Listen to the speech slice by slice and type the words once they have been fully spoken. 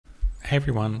Hey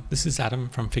everyone, this is Adam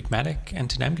from Figmatic, and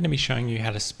today I'm going to be showing you how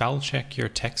to spell check your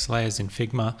text layers in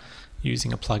Figma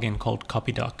using a plugin called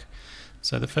CopyDoc.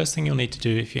 So the first thing you'll need to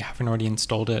do if you haven't already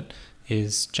installed it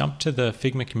is jump to the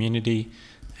Figma community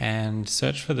and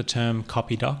search for the term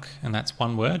CopyDoc, and that's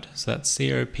one word, so that's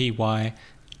CopyDoc.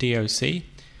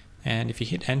 And if you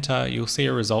hit enter, you'll see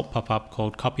a result pop up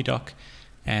called CopyDoc,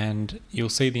 and you'll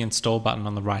see the install button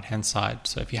on the right hand side.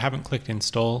 So if you haven't clicked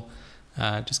install,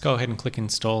 just go ahead and click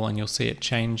install and you'll see it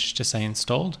change to say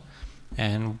installed.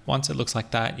 And once it looks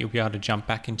like that, you'll be able to jump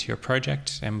back into your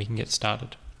project and we can get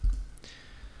started.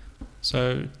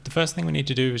 So the first thing we need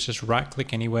to do is just right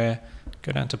click anywhere,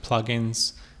 go down to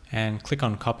plugins and click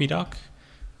on CopyDoc,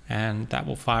 and that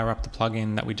will fire up the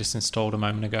plugin that we just installed a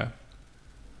moment ago.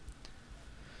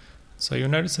 So you'll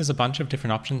notice there's a bunch of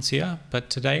different options here, but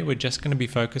today we're just going to be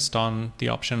focused on the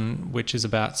option which is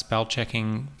about spell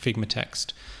checking Figma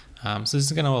text. So this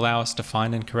is going to allow us to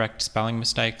find and correct spelling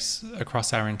mistakes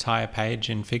across our entire page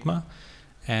in Figma.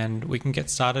 And we can get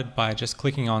started by just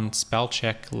clicking on spell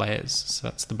check layers. So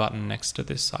that's the button next to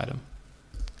this item.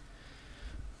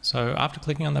 So after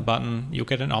clicking on the button, you'll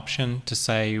get an option to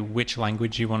say which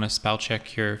language you want to spell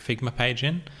check your Figma page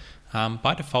in.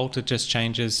 By default, it just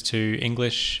changes to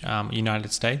English,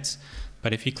 United States.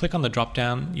 But if you click on the drop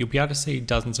down, you'll be able to see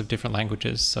dozens of different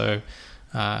languages. So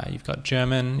you've got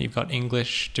German, you've got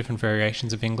English, different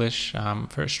variations of English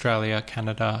for Australia,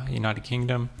 Canada, United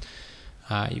Kingdom.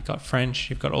 You've got French,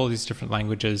 you've got all these different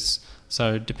languages.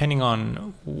 So depending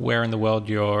on where in the world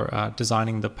you're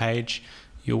designing the page,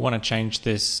 you'll want to change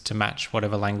this to match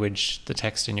whatever language the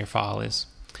text in your file is.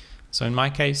 So in my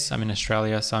case, I'm in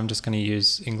Australia, so I'm just going to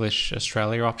use English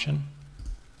Australia option.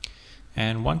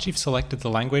 And once you've selected the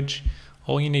language,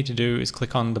 all you need to do is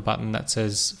click on the button that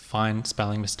says Find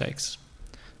Spelling Mistakes.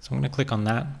 So I'm going to click on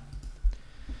that.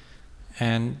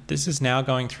 And this is now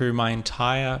going through my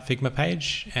entire Figma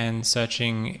page and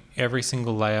searching every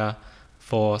single layer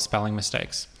for spelling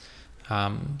mistakes.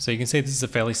 So you can see this is a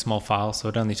fairly small file, so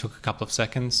it only took a couple of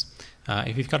seconds.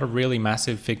 If you've got a really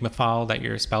massive Figma file that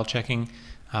you're spell checking,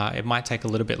 it might take a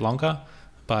little bit longer,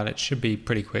 but it should be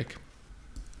pretty quick.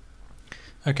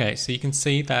 Okay, so you can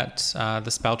see that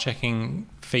the spell checking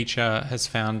feature has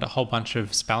found a whole bunch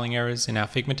of spelling errors in our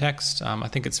Figma text. I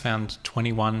think it's found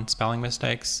 21 spelling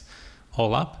mistakes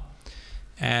all up.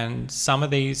 And some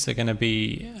of these are going to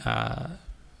be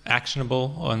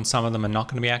actionable, and some of them are not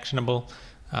going to be actionable.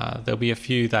 There'll be a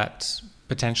few that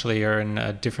potentially are in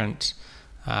a different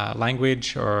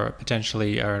language, or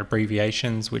potentially are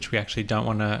abbreviations which we actually don't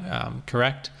want to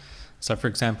correct. So for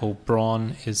example,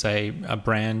 Braun is a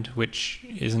brand which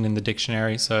isn't in the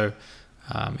dictionary, so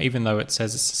even though it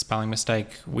says it's a spelling mistake,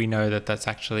 we know that that's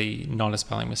actually not a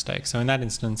spelling mistake. So in that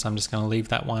instance, I'm just going to leave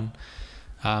that one.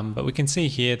 But we can see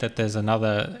here that there's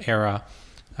another error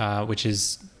which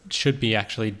should be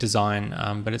actually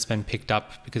design, but it's been picked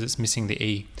up because it's missing the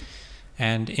E.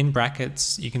 And in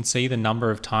brackets, you can see the number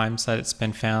of times that it's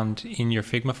been found in your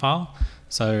Figma file.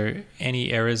 So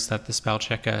any errors that the spell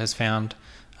checker has found,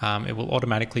 it will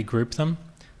automatically group them.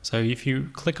 So if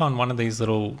you click on one of these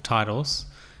little titles,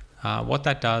 what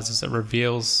that does is it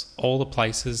reveals all the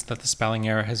places that the spelling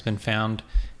error has been found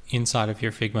inside of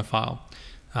your Figma file.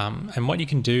 And what you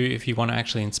can do if you want to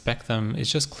actually inspect them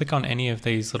is just click on any of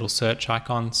these little search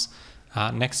icons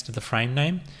next to the frame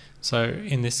name. So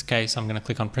in this case, I'm going to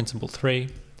click on Principle 3,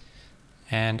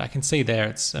 and I can see there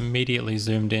it's immediately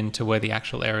zoomed in to where the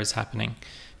actual error is happening.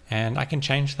 And I can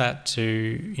change that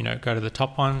to, go to the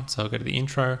top one. So I'll go to the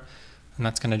intro, and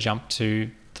that's going to jump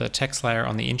to the text layer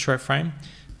on the intro frame.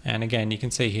 And again, you can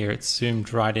see here it's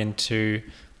zoomed right into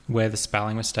where the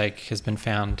spelling mistake has been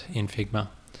found in Figma.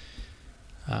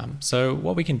 So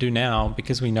what we can do now,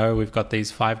 because we know we've got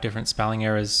these 5 different spelling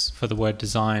errors for the word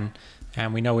design,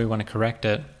 and we know we want to correct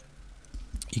it,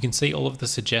 you can see all of the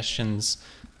suggestions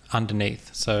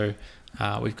underneath. So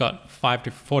we've got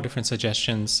 4 different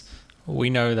suggestions. We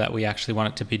know that we actually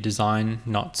want it to be design,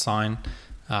 not sign.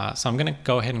 So I'm going to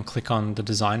go ahead and click on the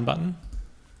design button.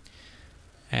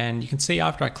 And you can see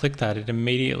after I click that, it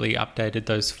immediately updated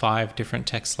those 5 different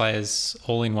text layers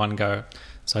all in one go.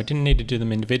 So I didn't need to do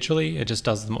them individually, it just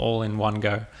does them all in one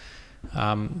go.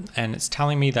 And it's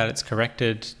telling me that it's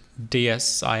corrected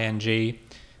DSING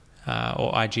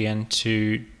or IGN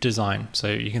to design. So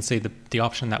you can see the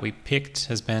option that we picked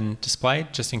has been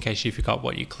displayed, just in case you forgot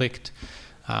what you clicked.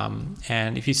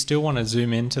 And if you still want to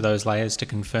zoom into those layers to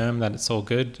confirm that it's all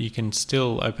good, you can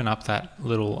still open up that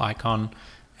little icon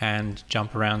and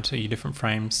jump around to your different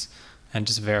frames and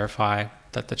just verify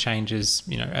that the change is,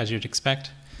 as you'd expect.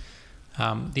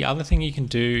 The other thing you can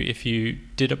do if you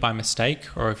did it by mistake,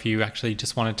 or if you actually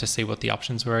just wanted to see what the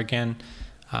options were again,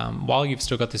 while you've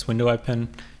still got this window open,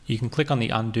 you can click on the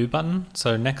undo button.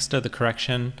 So next to the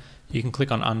correction, you can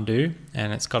click on undo,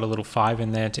 and it's got a little 5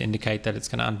 in there to indicate that it's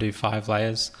going to undo 5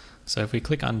 layers. So if we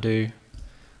click undo,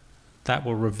 that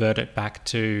will revert it back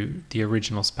to the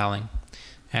original spelling.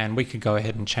 And we could go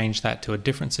ahead and change that to a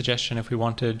different suggestion if we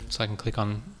wanted. So I can click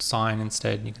on sign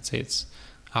instead, and you can see it's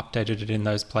updated it in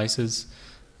those places.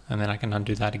 And then I can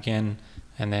undo that again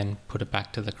and then put it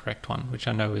back to the correct one, which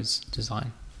I know is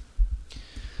design.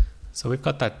 So we've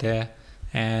got that there.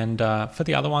 And for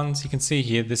the other ones, you can see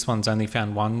here, this one's only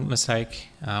found one mistake,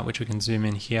 which we can zoom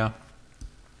in here.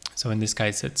 So in this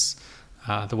case, it's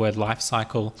the word life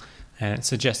cycle, and it's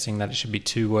suggesting that it should be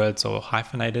 2 words or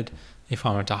hyphenated. If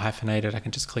I want to hyphenate it, I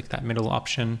can just click that middle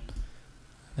option.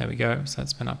 There we go, so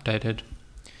that's been updated.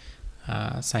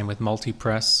 Same with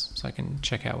multi-press, so I can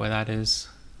check out where that is.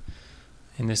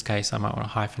 In this case, I might want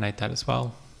to hyphenate that as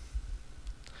well.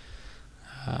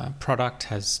 Product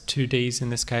has 2 Ds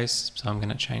in this case, so I'm going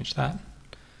to change that.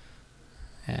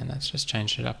 And that's just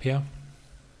changed it up here.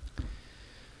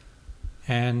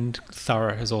 And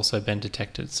thorough has also been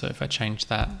detected, so if I change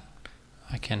that,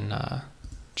 I can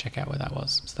check out where that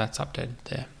was. So that's updated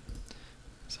there.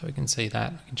 So we can see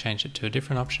that. We can change it to a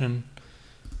different option.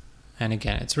 And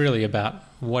again, it's really about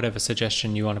whatever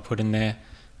suggestion you want to put in there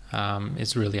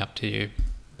is really up to you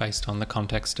based on the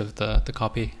context of the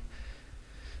copy.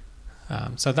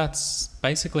 So that's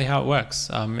basically how it works.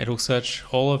 It'll search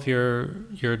all of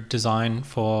your design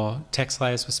for text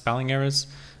layers with spelling errors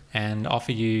and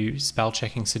offer you spell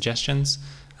checking suggestions.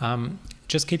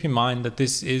 Just keep in mind that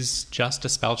this is just a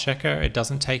spell checker. It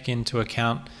doesn't take into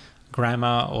account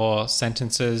grammar or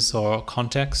sentences or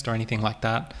context or anything like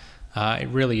that. It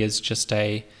really is just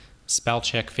a spell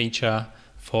check feature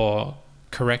for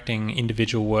correcting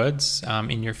individual words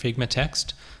in your Figma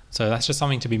text. So that's just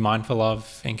something to be mindful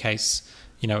of in case,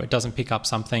 you know, it doesn't pick up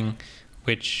something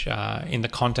which in the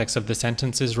context of the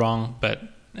sentence is wrong, but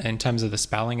in terms of the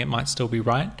spelling, it might still be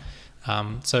right.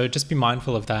 So just be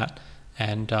mindful of that.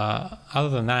 And other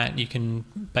than that, you can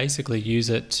basically use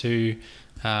it to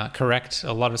correct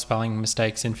a lot of spelling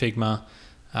mistakes in Figma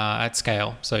at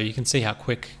scale. So you can see how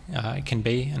quick it can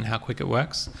be and how quick it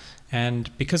works.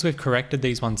 And because we've corrected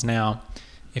these ones now,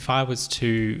 if I was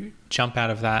to jump out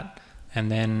of that and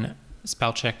then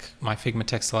spell check my Figma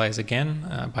text layers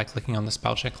again by clicking on the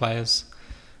spell check layers,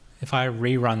 if I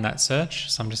rerun that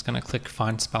search, so I'm just going to click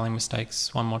find spelling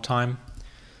mistakes one more time.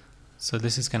 So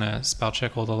this is going to spell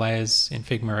check all the layers in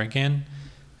Figma again.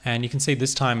 And you can see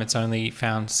this time it's only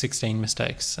found 16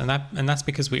 mistakes. And that's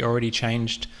because we already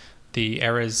changed the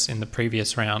errors in the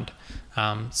previous round.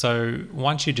 So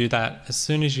once you do that, as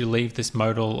soon as you leave this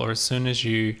modal or as soon as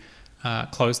you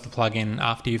close the plugin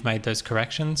after you've made those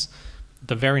corrections,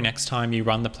 the very next time you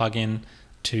run the plugin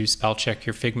to spell check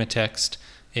your Figma text,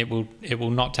 it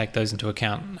will not take those into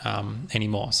account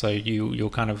anymore. So you'll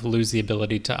kind of lose the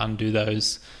ability to undo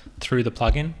those through the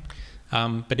plugin.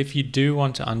 But if you do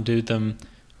want to undo them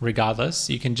regardless,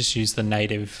 you can just use the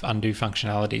native undo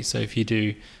functionality. So if you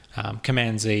do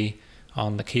Command Z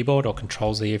on the keyboard or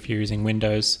Control Z if you're using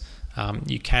Windows,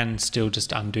 you can still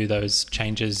just undo those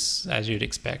changes as you'd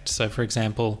expect. So for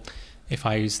example, if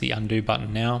I use the undo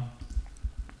button now,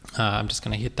 I'm just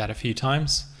going to hit that a few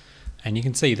times. And you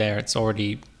can see there it's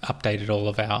already updated all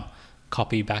of our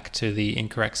copy back to the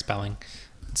incorrect spelling.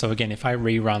 So again, if I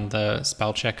rerun the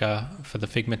spell checker for the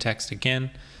Figma text again,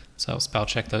 so I'll spell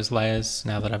check those layers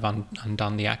now that I've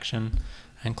undone the action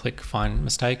and click find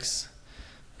mistakes,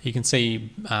 you can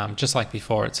see just like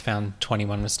before, it's found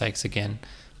 21 mistakes again.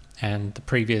 And the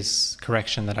previous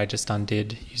correction that I just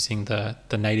undid using the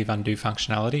native undo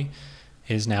functionality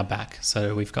is now back.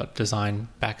 So we've got design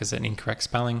back as an incorrect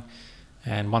spelling.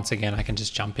 And once again, I can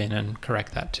just jump in and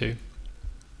correct that too.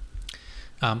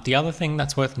 The other thing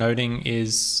that's worth noting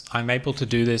is I'm able to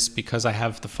do this because I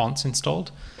have the fonts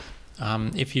installed.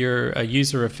 If you're a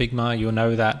user of Figma, you'll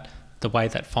know that the way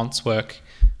that fonts work,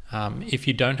 if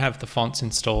you don't have the fonts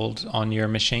installed on your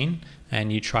machine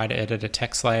and you try to edit a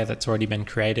text layer that's already been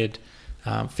created,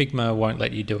 Figma won't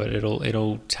let you do it.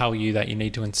 It'll tell you that you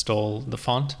need to install the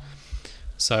font.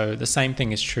 So the same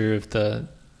thing is true of the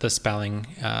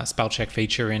spell check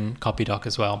feature in CopyDoc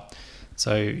as well.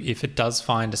 So if it does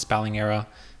find a spelling error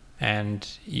and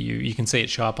you can see it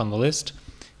show up on the list,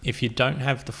 if you don't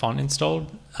have the font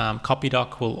installed,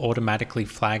 CopyDoc will automatically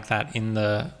flag that in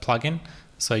the plugin.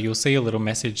 So you'll see a little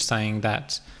message saying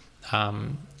that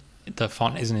the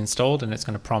font isn't installed, and it's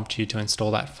going to prompt you to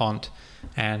install that font,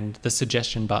 and the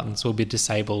suggestion buttons will be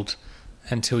disabled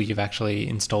until you've actually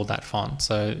installed that font.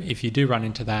 So if you do run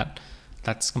into that,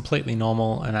 that's completely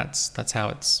normal, and that's how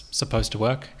it's supposed to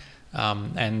work.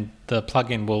 And the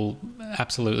plugin will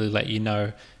absolutely let you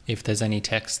know if there's any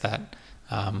text that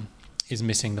is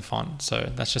missing the font.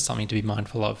 So that's just something to be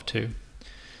mindful of too.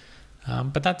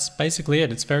 But that's basically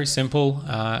it. It's very simple.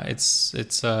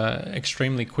 It's an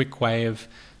extremely quick way of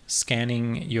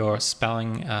scanning your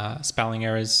spelling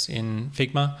errors in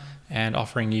Figma and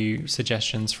offering you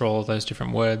suggestions for all those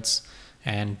different words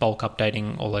and bulk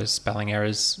updating all those spelling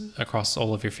errors across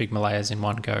all of your Figma layers in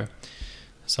one go.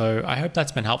 So I hope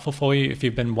that's been helpful for you. If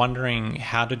you've been wondering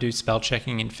how to do spell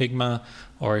checking in Figma,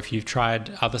 or if you've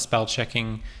tried other spell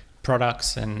checking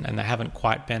products and they haven't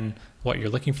quite been what you're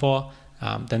looking for,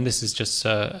 then this is just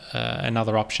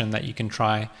another option that you can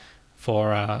try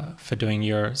for doing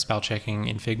your spell checking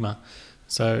in Figma.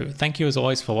 So thank you as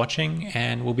always for watching,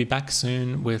 and we'll be back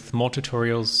soon with more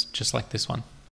tutorials just like this one.